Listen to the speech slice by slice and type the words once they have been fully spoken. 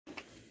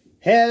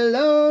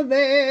Hello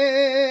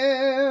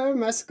there,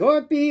 my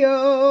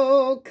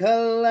Scorpio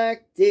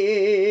collective.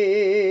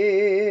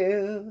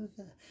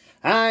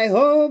 I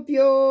hope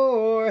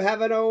you're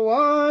having a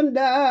wonderful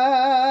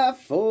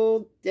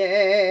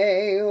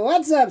day.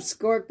 What's up,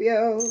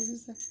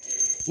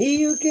 Scorpios?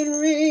 You can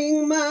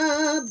ring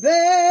my bell.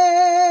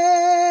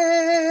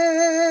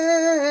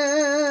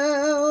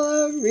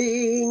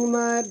 Ring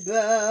my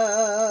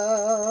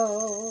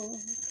bell.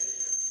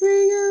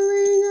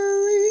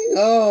 Ring-a-ling-a-ling.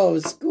 Oh,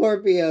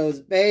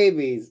 Scorpios,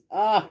 babies.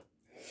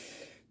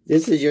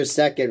 This is your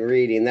second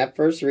reading. That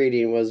first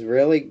reading was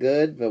really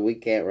good, but we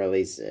can't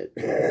release it.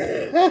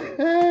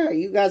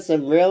 You got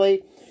some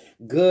really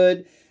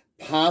good,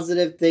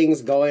 positive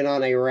things going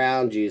on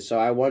around you. So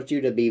I want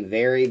you to be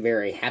very,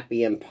 very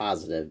happy and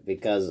positive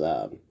because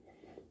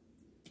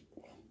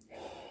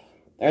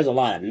there's a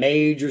lot of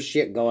major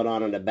shit going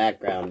on in the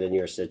background in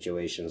your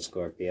situation,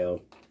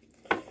 Scorpio.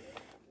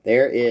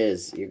 There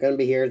is. You're going to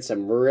be hearing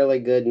some really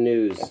good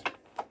news.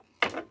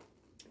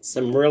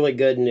 Some really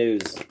good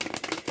news.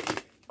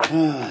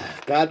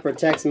 God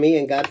protects me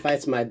and God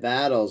fights my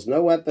battles.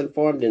 No weapon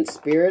formed in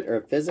spirit or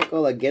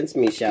physical against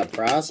me shall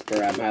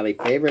prosper. I'm highly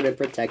favored and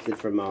protected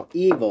from all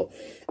evil.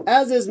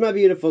 As is my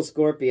beautiful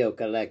Scorpio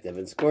collective.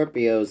 And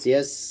Scorpios,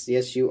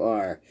 yes you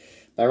are.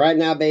 But right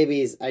now,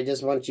 babies, I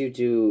just want you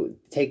to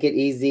take it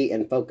easy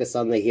and focus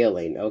on the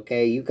healing,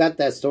 okay? You got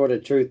that sword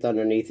of truth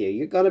underneath you.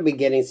 You're going to be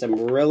getting some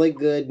really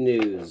good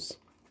news.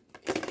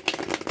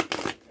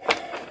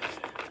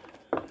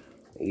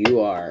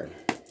 You are.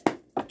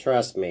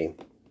 Trust me.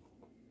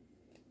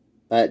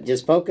 But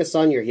just focus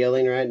on your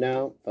healing right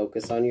now.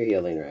 Focus on your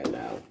healing right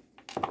now.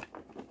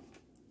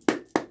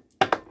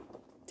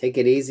 Take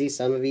it easy.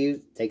 Some of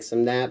you, take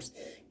some naps.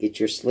 Get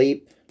your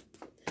sleep.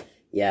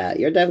 Yeah,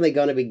 you're definitely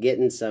going to be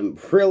getting some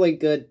really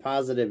good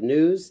positive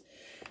news.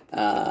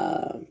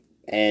 And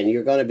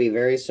you're going to be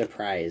very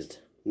surprised.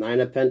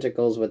 9 of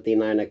Pentacles with the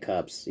 9 of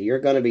Cups. You're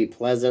going to be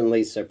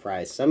pleasantly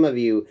surprised. Some of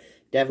you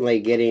definitely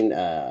getting...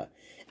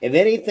 if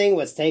anything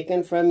was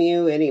taken from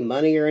you, any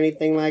money or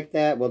anything like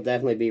that, will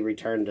definitely be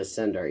returned to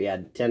sender. Yeah,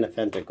 10 of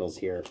Pentacles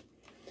here.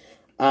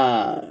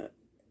 Damn,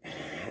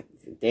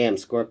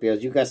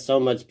 Scorpios, you got so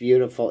much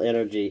beautiful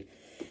energy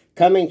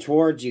coming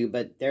towards you,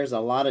 but there's a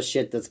lot of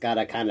shit that's got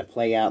to kind of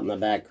play out in the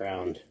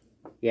background.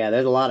 Yeah,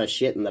 there's a lot of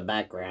shit in the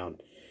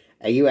background.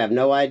 And you have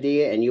no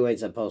idea, and you ain't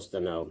supposed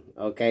to know.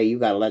 Okay, you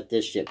got to let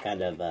this shit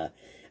kind of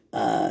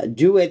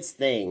do its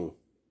thing.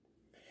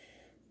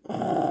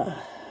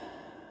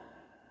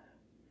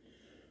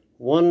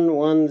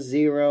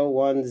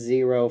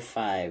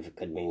 110105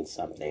 could mean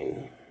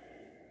something.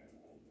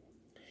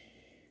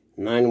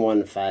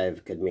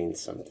 915 could mean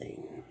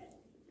something.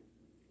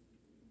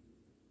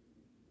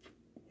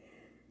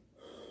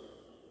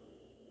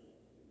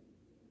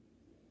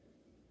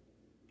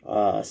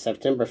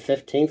 September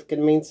 15th could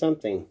mean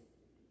something.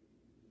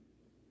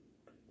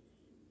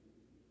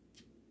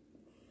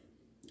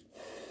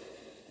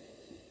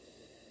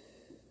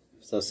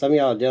 So some of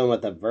y'all are dealing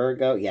with a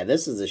Virgo. Yeah,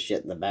 this is the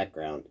shit in the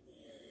background.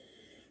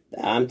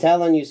 I'm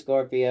telling you,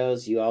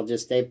 Scorpios, you all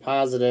just stay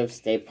positive.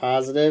 Stay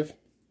positive.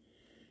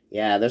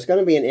 Yeah, there's going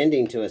to be an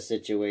ending to a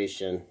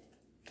situation.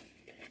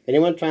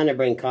 Anyone trying to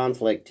bring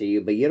conflict to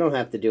you, but you don't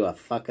have to do a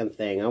fucking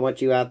thing. I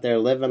want you out there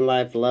living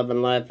life,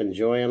 loving life,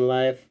 enjoying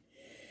life.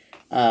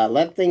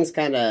 Let things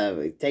kind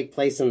of take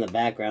place in the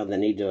background that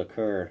need to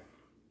occur.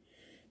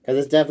 Because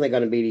it's definitely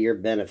going to be to your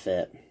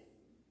benefit.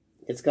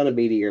 It's going to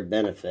be to your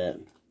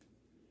benefit.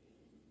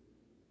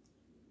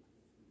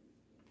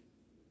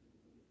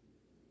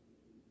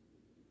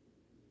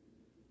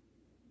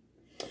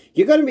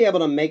 You're going to be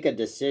able to make a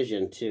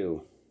decision,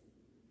 too.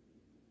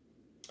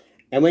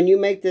 And when you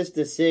make this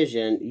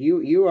decision,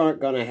 you aren't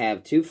going to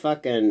have two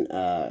fucking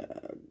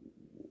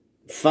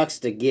fucks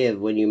to give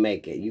when you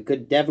make it. You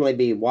could definitely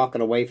be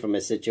walking away from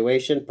a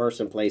situation,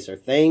 person, place, or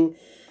thing.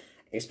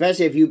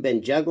 Especially if you've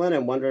been juggling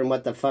and wondering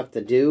what the fuck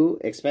to do.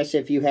 Especially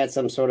if you had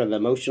some sort of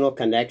emotional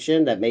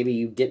connection that maybe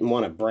you didn't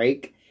want to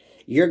break.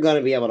 You're going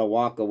to be able to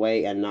walk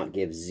away and not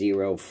give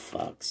 0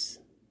 fucks.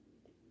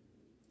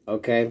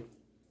 Okay?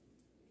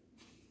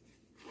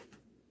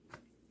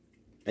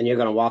 And you're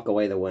going to walk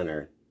away the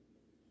winner.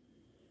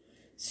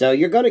 So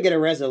you're going to get a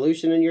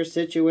resolution in your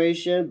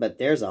situation, but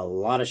there's a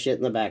lot of shit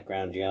in the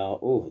background, y'all.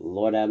 Ooh,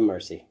 Lord have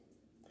mercy.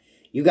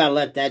 You got to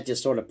let that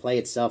just sort of play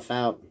itself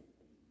out.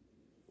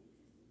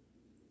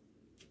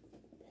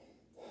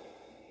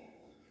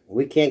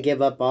 We can't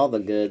give up all the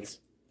goods.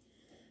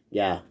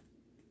 Yeah.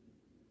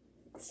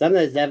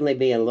 Something that's definitely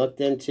being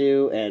looked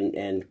into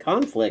and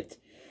conflict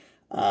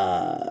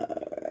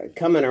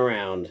coming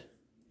around.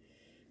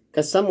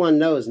 Because someone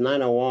knows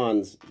 9 of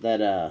Wands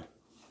that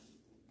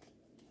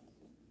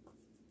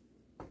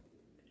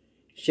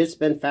shit's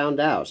been found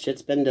out.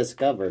 Shit's been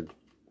discovered.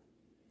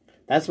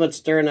 That's what's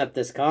stirring up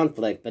this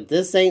conflict. But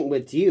this ain't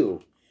with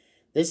you.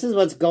 This is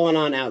what's going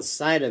on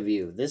outside of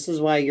you. This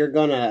is why you're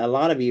gonna, a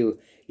lot of you,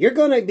 you're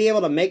gonna be able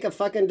to make a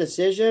fucking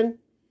decision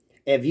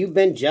if you've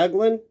been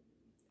juggling.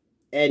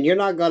 And you're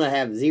not gonna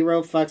have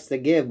 0 fucks to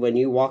give when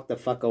you walk the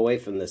fuck away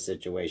from this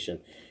situation.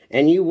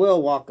 And you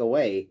will walk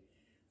away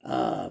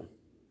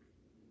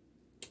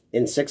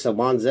in Six of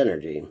Wands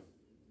energy.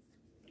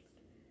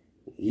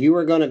 You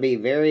are going to be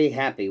very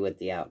happy with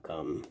the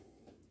outcome.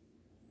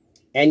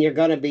 And you're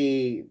going to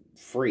be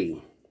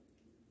free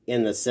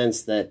in the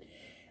sense that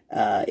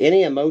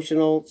any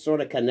emotional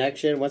sort of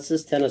connection, what's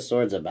this Ten of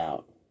Swords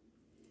about?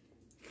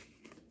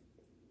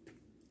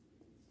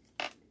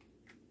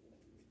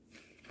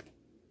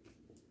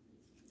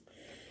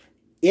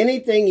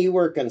 Anything you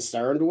were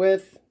concerned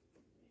with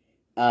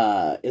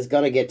is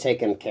going to get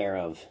taken care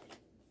of.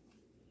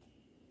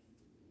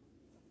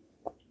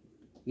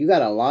 You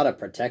got a lot of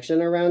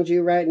protection around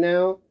you right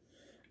now.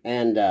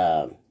 And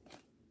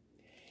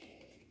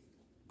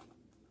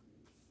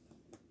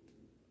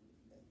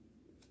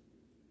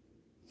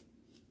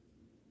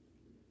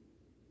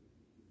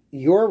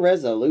your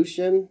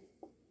resolution,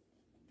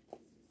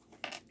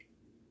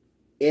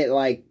 it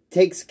like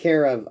takes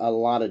care of a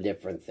lot of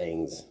different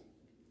things.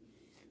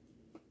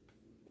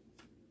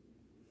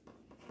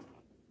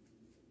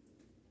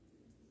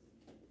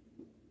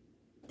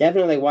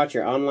 Definitely watch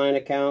your online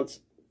accounts.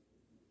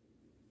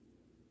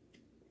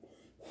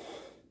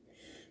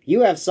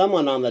 You have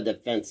someone on the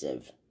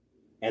defensive,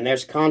 and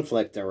there's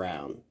conflict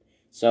around.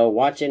 So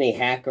watch any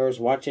hackers,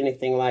 watch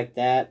anything like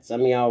that.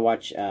 Some of y'all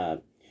watch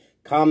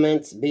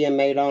comments being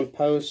made on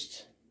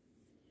posts.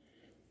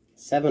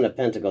 Seven of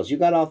Pentacles. You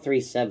got all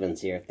 3 sevens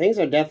here. Things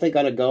are definitely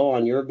going to go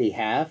on your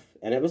behalf,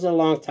 and it was a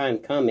long time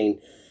coming,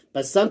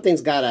 but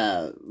something's got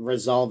to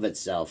resolve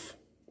itself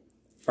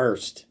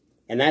first,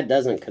 and that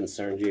doesn't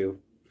concern you.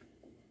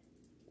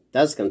 It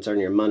does concern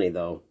your money,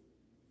 though.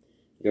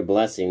 Your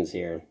blessings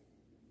here.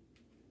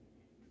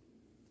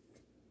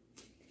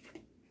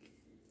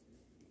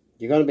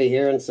 You're going to be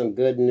hearing some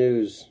good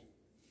news.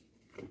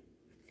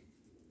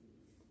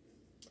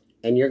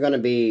 And you're going to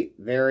be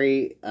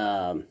very,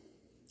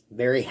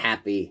 very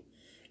happy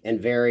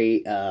and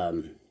very,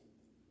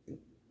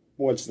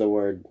 what's the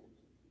word?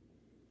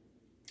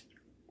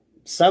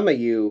 Some of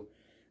you,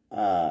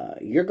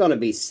 you're going to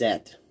be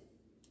set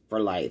for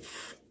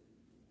life.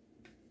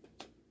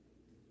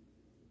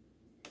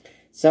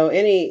 So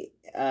any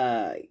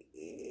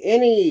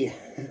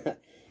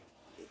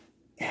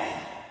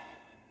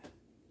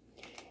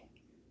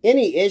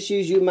any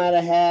issues you might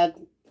have had,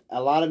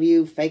 a lot of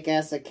you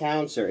fake-ass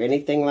accounts or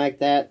anything like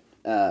that,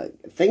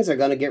 things are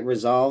going to get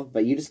resolved,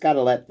 but you just got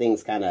to let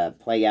things kind of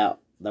play out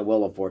the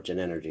Wheel of Fortune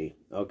energy,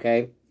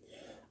 okay?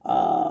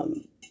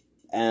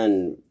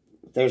 And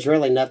there's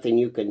really nothing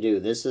you can do.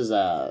 This is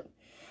a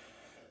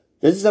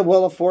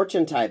Wheel of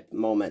Fortune type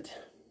moment.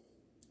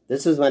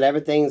 This is when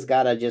everything's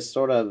got to just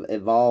sort of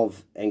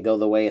evolve and go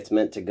the way it's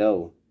meant to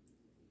go.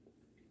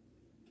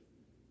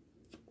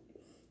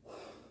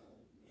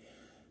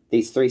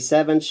 These 3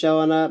 sevens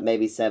showing up,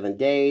 maybe 7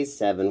 days,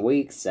 7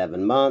 weeks,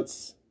 7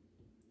 months.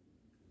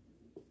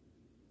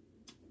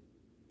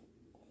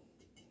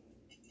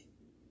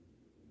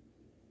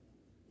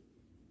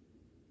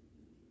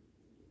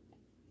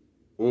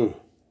 Yeah,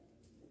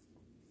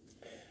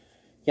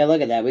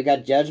 look at that. We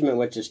got Judgment,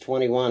 which is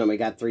 21, and we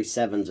got 3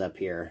 sevens up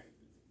here.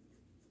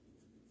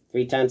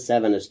 3 times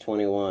 7 is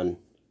 21.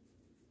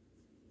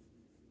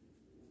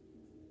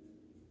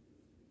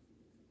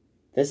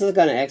 This is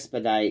going to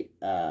expedite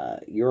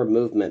your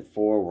movement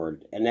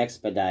forward and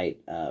expedite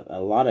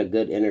a lot of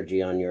good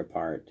energy on your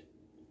part.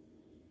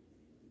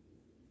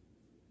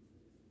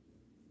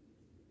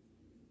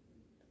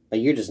 But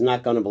you're just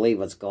not going to believe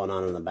what's going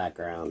on in the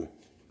background.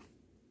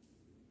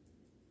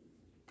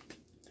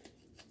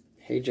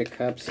 Page of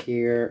Cups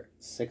here,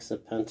 6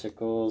 of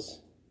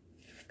Pentacles,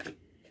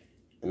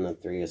 and the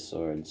 3 of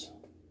Swords.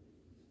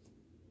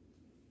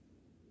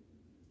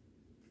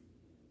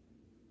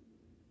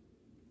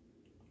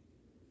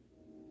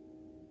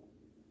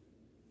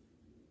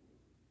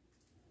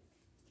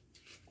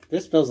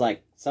 This feels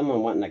like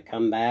someone wanting to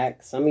come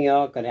back. Some of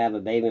y'all could have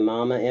a baby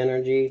mama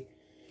energy.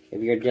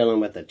 If you're dealing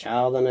with a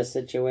child in a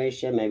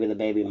situation, maybe the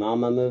baby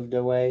mama moved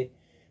away.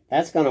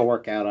 That's going to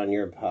work out on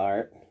your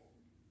part.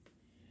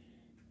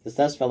 This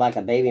does feel like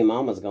a baby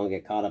mama's going to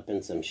get caught up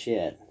in some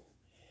shit.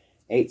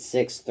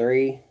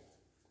 863.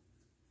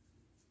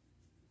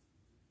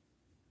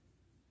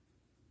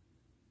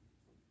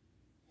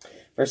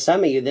 For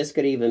some of you, this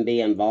could even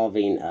be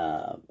involving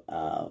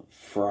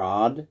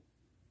fraud.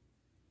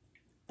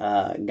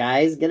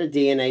 Guys, get a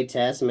DNA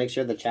test. Make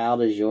sure the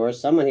child is yours.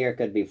 Someone here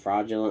could be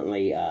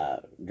fraudulently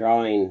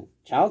drawing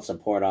child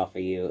support off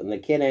of you, and the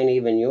kid ain't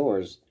even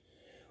yours.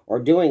 Or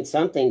doing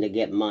something to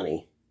get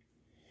money.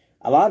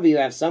 A lot of you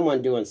have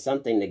someone doing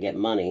something to get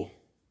money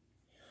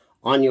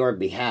on your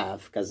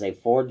behalf because they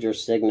forged your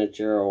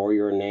signature or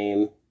your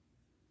name.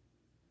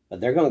 But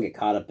they're going to get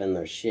caught up in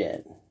their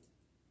shit.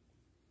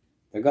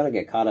 They're going to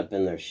get caught up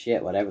in their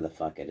shit, whatever the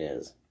fuck it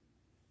is.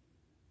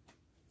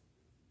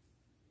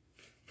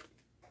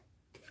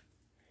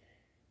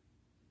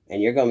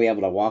 And you're going to be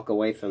able to walk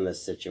away from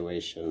this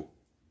situation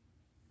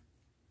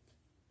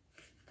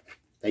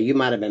that you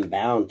might have been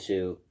bound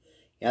to.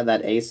 Yeah,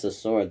 that Ace of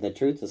Swords. The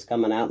truth is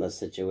coming out in this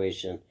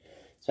situation.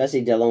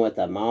 Especially dealing with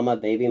the mama,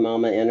 baby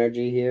mama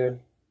energy here.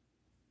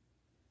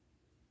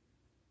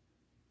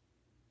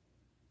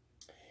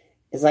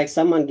 It's like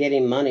someone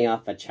getting money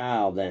off a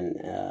child, and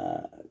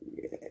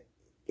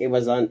it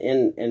was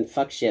in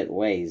fuck shit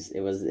ways.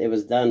 It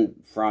was done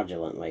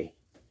fraudulently.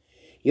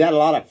 You had a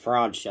lot of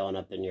fraud showing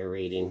up in your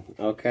reading,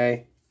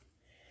 okay?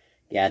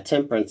 Yeah,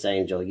 Temperance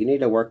Angel. You need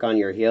to work on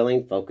your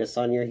healing. Focus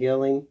on your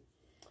healing.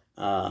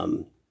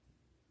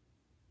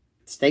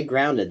 Stay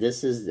grounded.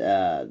 This is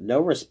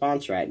no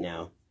response right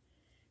now.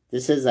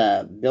 This is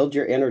build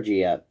your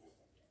energy up.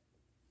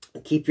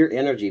 Keep your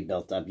energy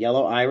built up.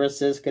 Yellow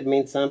irises could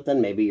mean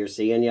something. Maybe you're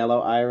seeing yellow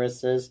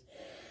irises.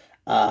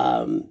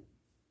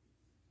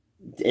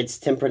 It's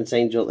Temperance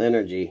Angel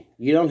energy.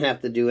 You don't have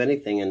to do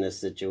anything in this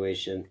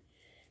situation.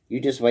 You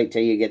just wait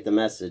till you get the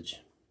message.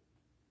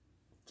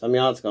 Some of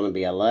y'all, it's going to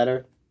be a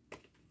letter.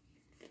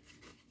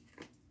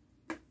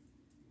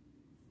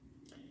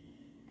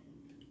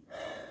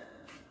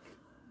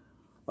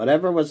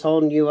 Whatever was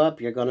holding you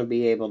up, you're going to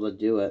be able to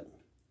do it.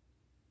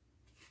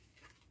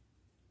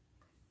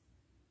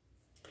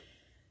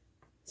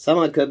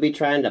 Someone could be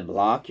trying to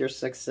block your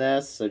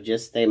success, so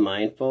just stay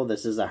mindful.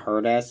 This is a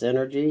hurt-ass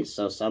energy.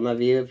 So some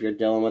of you, if you're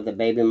dealing with a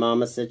baby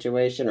mama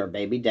situation or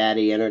baby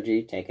daddy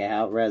energy, take it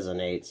how it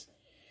resonates.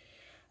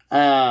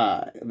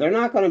 They're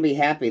not going to be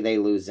happy they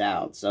lose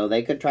out. So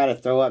they could try to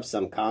throw up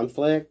some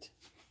conflict,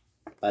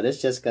 but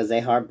it's just because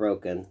they're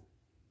heartbroken.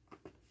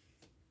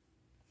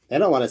 They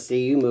don't want to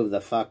see you move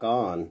the fuck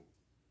on.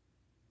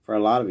 For a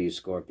lot of you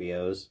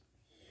Scorpios.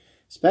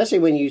 Especially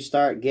when you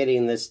start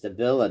getting this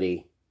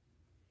stability.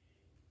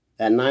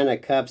 That 9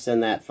 of Cups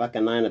and that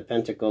fucking 9 of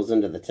Pentacles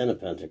into the 10 of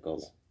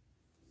Pentacles.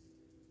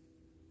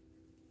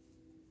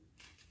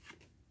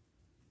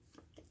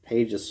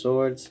 Page of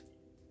Swords.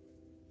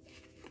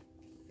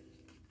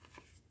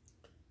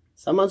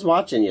 Someone's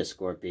watching you,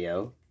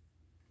 Scorpio.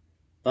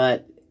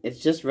 But it's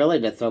just really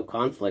to throw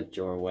conflict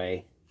your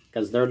way.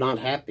 Because they're not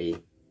happy.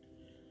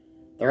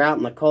 They're out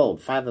in the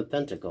cold. 5 of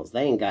Pentacles.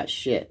 They ain't got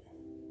shit.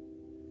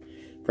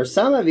 For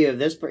some of you, if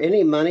this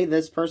any money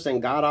this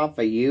person got off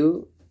of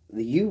you,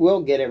 you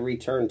will get it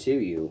returned to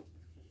you.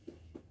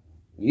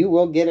 You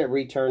will get it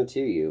returned to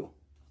you.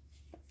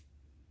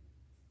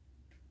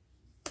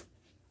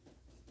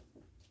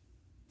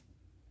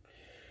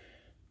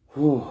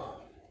 Whew.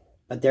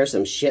 But there's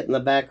some shit in the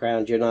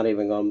background you're not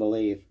even going to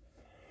believe.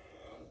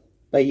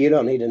 But you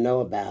don't need to know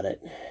about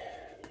it.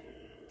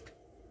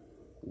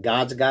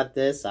 God's got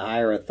this. A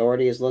higher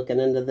authority is looking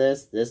into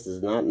this. This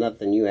is not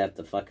nothing you have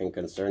to fucking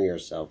concern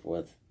yourself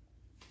with.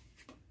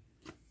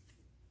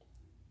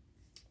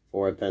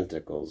 4 of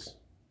Pentacles.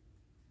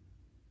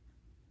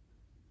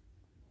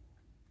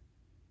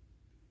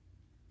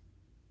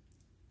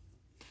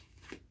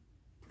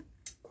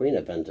 Queen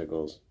of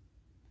Pentacles.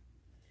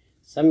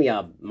 Some of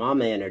y'all,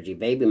 mama energy,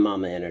 baby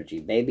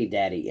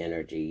daddy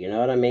energy. You know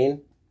what I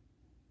mean?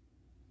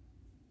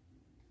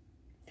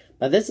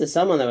 But this is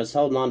someone that was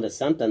holding on to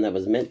something that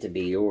was meant to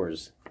be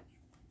yours.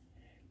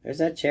 There's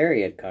that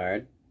Chariot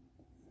card.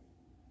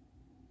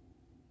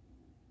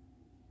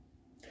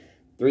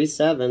 3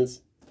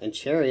 sevens. And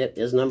Chariot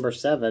is number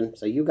 7.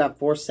 So you got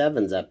 4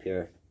 sevens up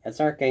here. That's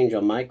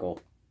Archangel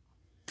Michael.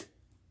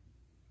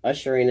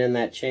 Ushering in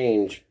that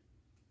change.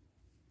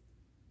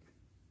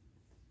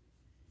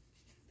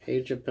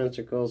 Page of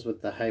Pentacles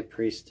with the High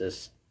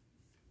Priestess.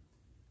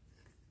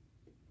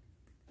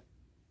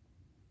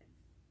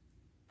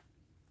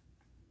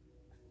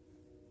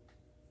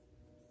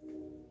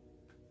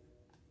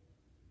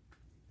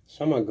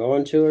 Someone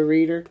going to a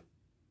reader?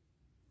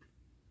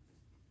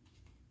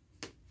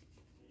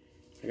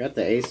 I got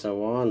the Ace of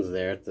Wands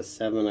there at the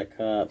 7 of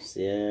Cups.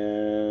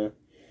 Yeah.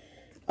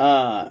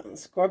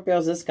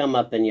 Scorpios, this come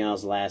up in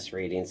y'all's last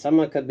reading.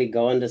 Someone could be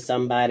going to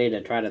somebody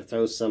to try to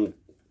throw some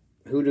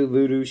hoodoo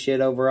voodoo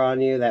shit over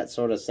on you. That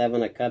sort of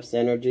 7 of Cups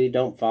energy.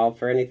 Don't fall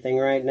for anything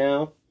right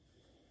now.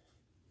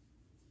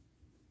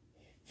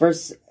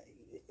 First,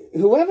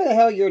 whoever the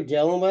hell you're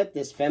dealing with,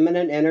 this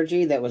feminine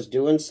energy that was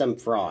doing some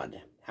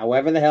fraud.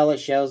 However the hell it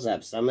shows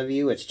up. Some of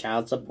you, it's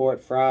child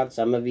support fraud.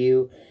 Some of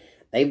you,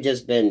 they've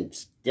just been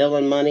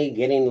stealing money,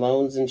 getting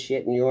loans and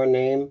shit in your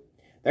name.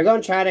 They're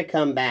going to try to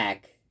come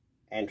back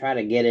and try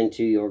to get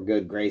into your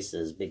good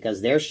graces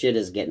because their shit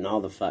is getting all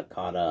the fuck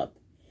caught up.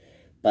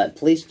 But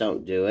please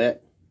don't do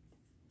it.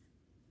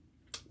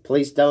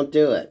 Please don't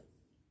do it.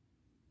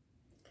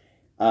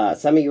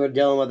 Some of you are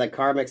dealing with a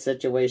karmic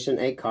situation,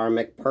 a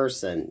karmic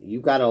person. You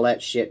got to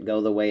let shit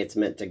go the way it's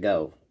meant to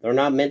go. They're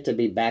not meant to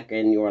be back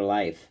in your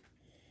life.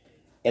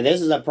 If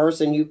this is a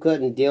person you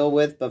couldn't deal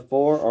with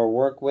before or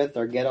work with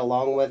or get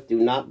along with, do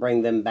not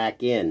bring them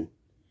back in.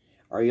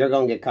 Or you're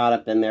going to get caught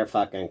up in their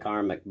fucking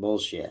karmic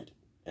bullshit.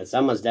 And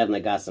someone's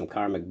definitely got some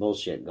karmic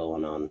bullshit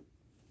going on.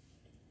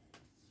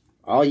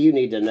 All you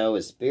need to know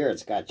is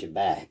Spirit's got your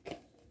back.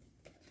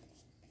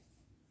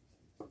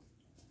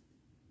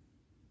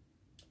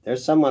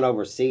 There's someone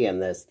overseeing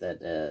this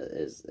that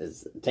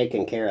is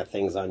taking care of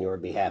things on your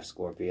behalf,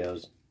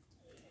 Scorpios.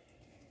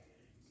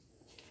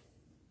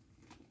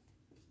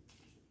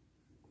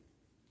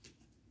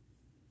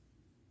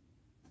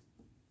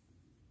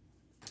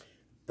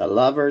 The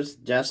Lovers,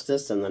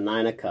 Justice, and the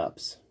 9 of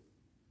Cups.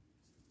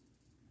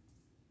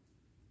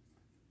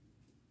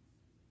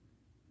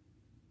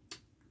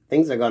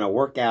 Things are going to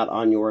work out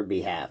on your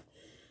behalf.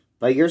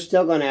 But you're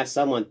still going to have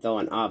someone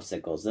throwing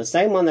obstacles. The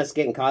same one that's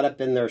getting caught up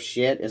in their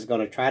shit is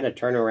going to try to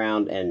turn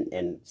around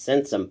and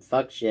send some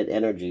fuck shit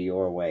energy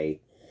your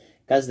way.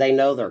 Because they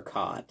know they're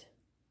caught.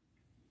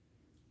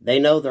 They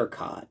know they're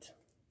caught.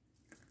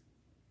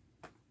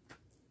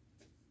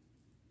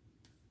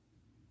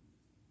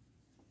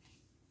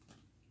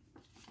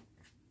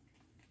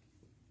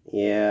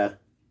 Yeah.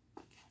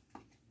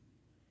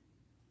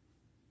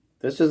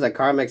 This was a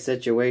karmic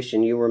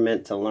situation you were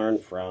meant to learn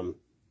from.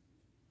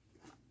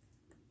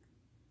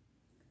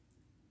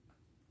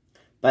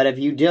 But if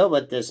you deal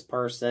with this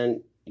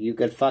person, you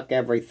could fuck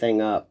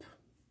everything up.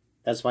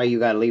 That's why you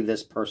got to leave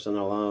this person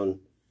alone.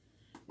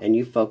 And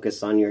you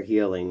focus on your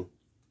healing.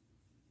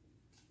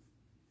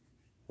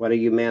 What are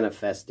you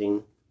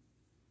manifesting?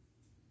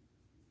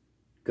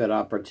 Good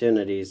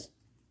opportunities.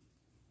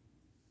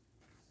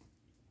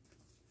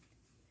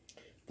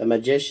 The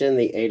Magician,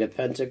 the Eight of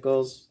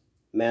Pentacles,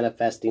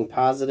 manifesting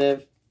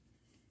positive.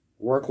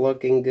 Work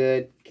looking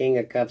good. King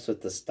of Cups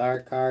with the Star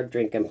card.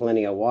 Drinking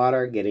plenty of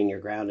water. Getting your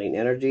grounding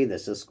energy.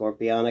 This is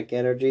Scorpionic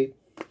energy.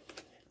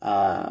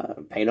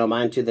 Pay no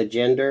mind to the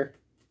gender.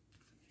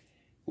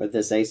 With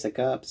this Ace of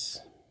Cups.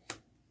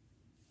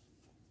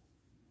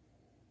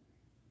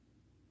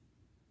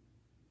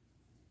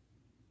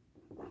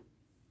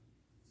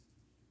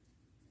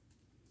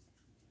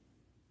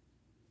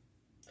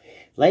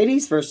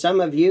 Ladies, for some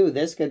of you,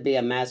 this could be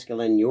a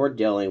masculine you're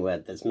dealing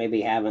with that's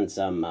maybe having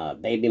some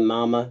baby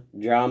mama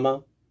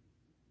drama.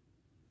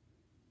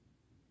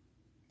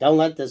 Don't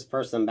let this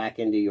person back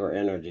into your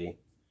energy.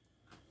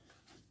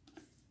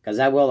 Because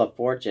that Wheel of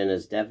Fortune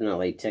is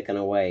definitely ticking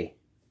away.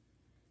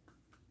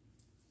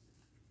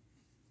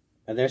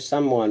 But there's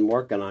someone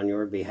working on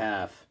your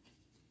behalf.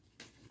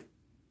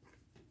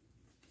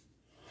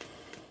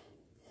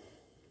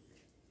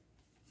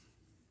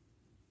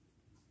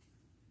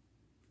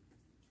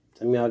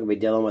 Some of y'all could be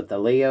dealing with the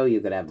Leo.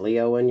 You could have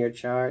Leo in your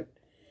chart.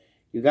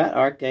 You got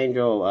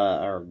Archangel,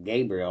 or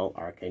Gabriel,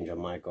 Archangel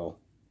Michael.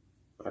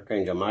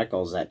 Archangel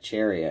Michael's that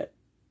Chariot.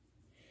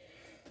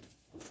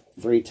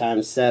 3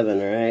 times 7,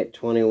 right?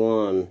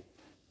 21.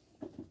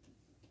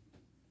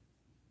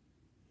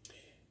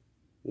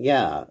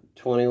 Yeah,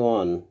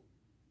 21.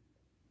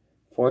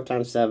 4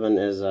 times 7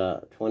 is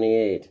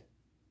 28.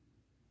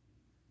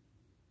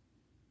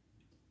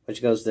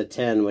 Which goes to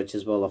 10, which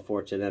is Wheel of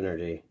Fortune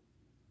energy.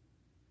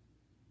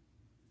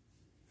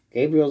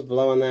 Gabriel's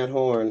blowing that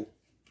horn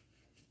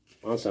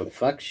on some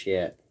fuck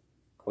shit.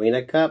 Queen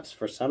of Cups,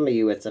 for some of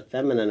you, it's a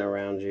feminine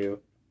around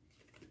you.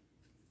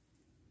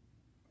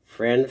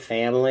 Friend,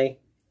 family.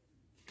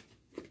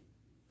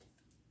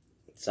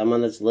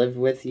 Someone that's lived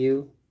with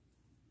you.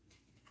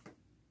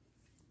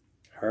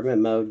 Hermit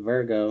mode,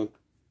 Virgo.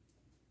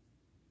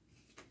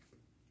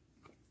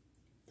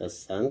 The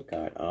Sun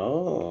card.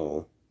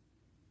 Oh.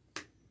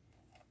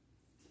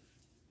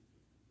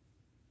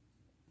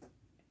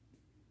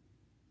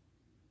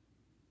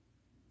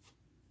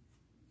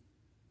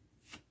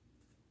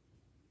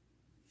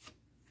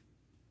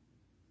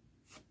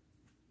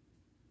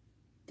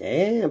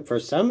 Damn, for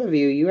some of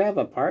you, you have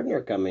a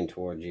partner coming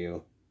towards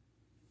you.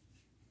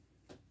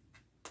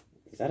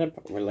 Is that a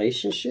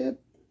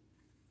relationship?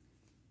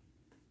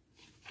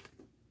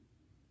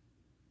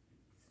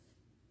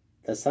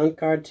 The Sun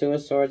card, 2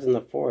 of Swords, and the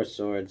 4 of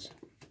Swords.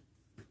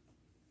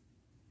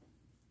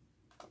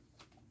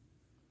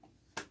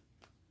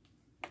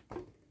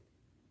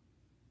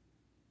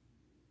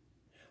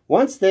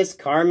 Once this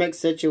karmic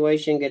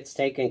situation gets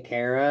taken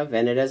care of,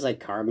 and it is a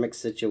karmic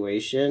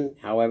situation,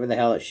 however the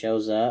hell it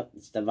shows up,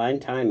 it's divine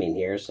timing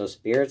here, so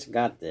Spirit's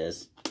got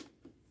this.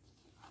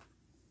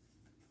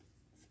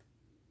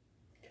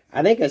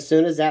 I think as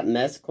soon as that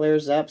mess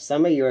clears up,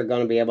 some of you are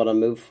going to be able to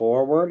move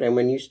forward, and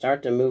when you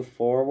start to move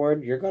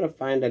forward, you're going to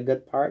find a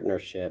good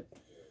partnership,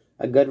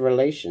 a good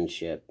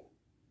relationship.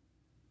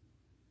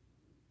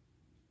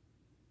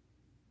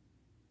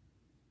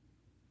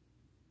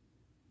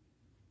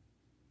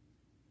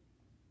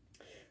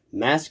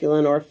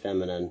 Masculine or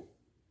feminine.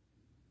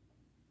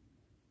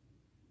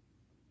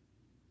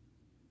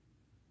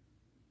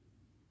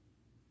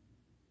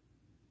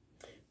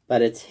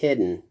 But it's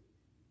hidden.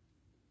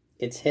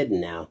 It's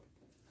hidden now.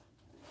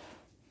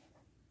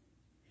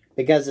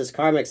 Because this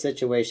karmic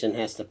situation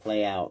has to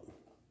play out.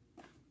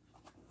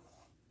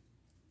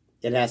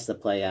 It has to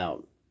play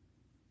out.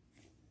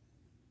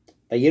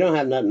 But you don't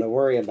have nothing to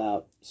worry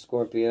about,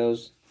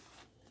 Scorpios.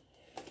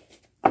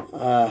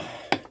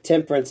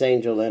 Temperance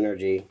angel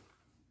energy.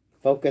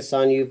 Focus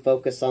on you,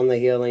 focus on the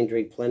healing,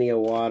 drink plenty of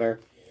water.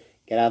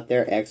 Get out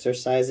there,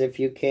 exercise if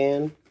you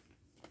can.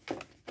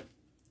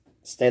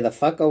 Stay the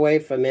fuck away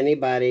from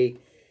anybody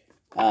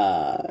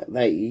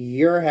that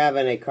you're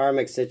having a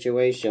karmic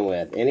situation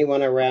with.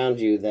 Anyone around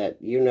you that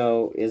you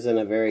know isn't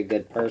a very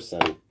good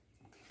person.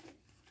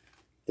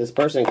 This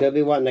person could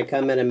be wanting to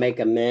come in and make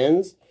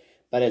amends,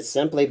 but it's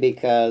simply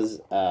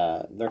because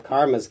their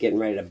karma's getting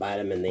ready to bite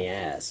them in the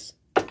ass.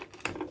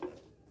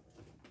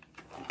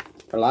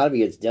 For a lot of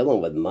you, it's dealing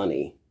with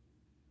money.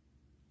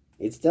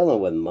 It's dealing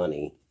with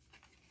money.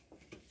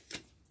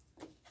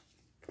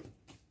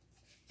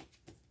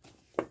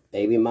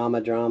 Baby mama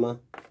drama.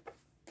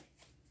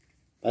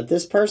 But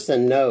this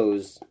person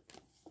knows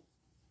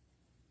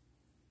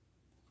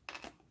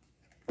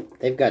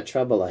they've got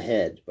trouble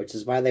ahead, which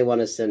is why they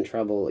want to send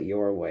trouble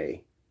your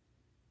way.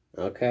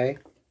 Okay?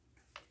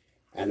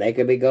 And they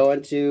could be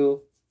going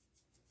to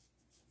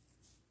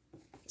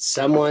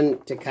someone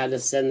to kind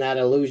of send that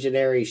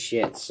illusionary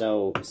shit.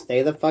 So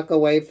stay the fuck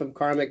away from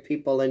karmic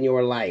people in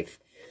your life.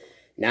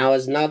 Now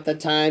is not the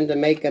time to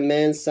make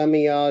amends. Some of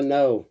y'all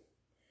know.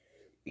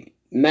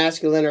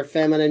 Masculine or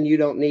feminine, you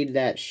don't need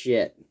that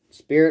shit.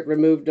 Spirit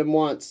removed them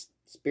once.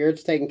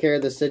 Spirit's taking care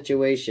of the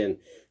situation.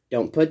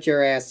 Don't put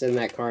your ass in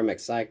that karmic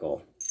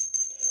cycle.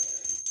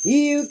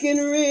 You can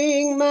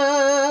ring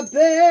my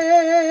bell.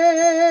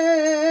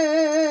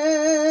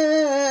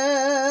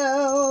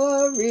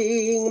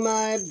 Ring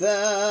my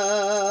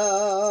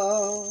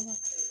bell.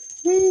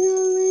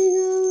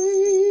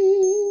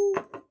 Ring-a-ling-a-ling.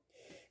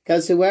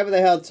 Because whoever the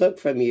hell took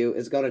from you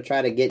is going to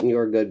try to get in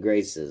your good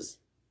graces.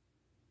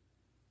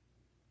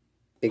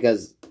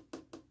 Because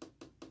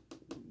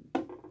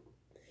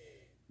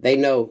they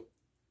know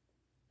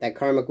that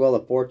karmic wheel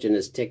of fortune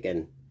is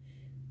ticking.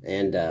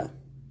 And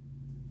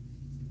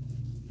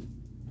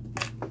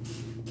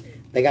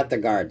they got their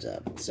guards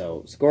up.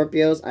 So,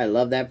 Scorpios, I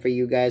love that for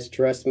you guys.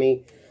 Trust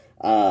me.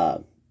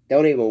 Don't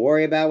even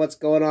worry about what's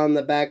going on in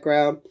the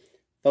background.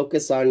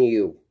 Focus on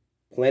you.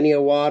 Plenty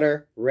of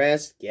water.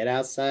 Rest. Get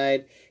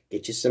outside.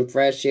 Get you some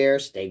fresh air.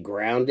 Stay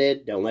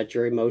grounded. Don't let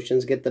your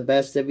emotions get the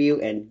best of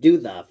you. And do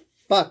the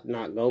fuck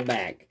not go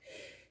back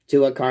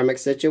to a karmic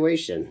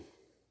situation.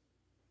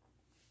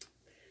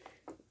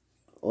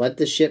 Let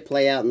the shit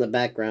play out in the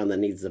background that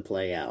needs to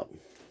play out.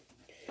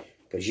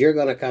 Because you're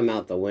going to come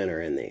out the winner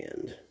in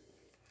the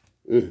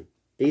end.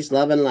 Peace,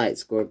 love, and light,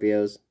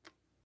 Scorpios.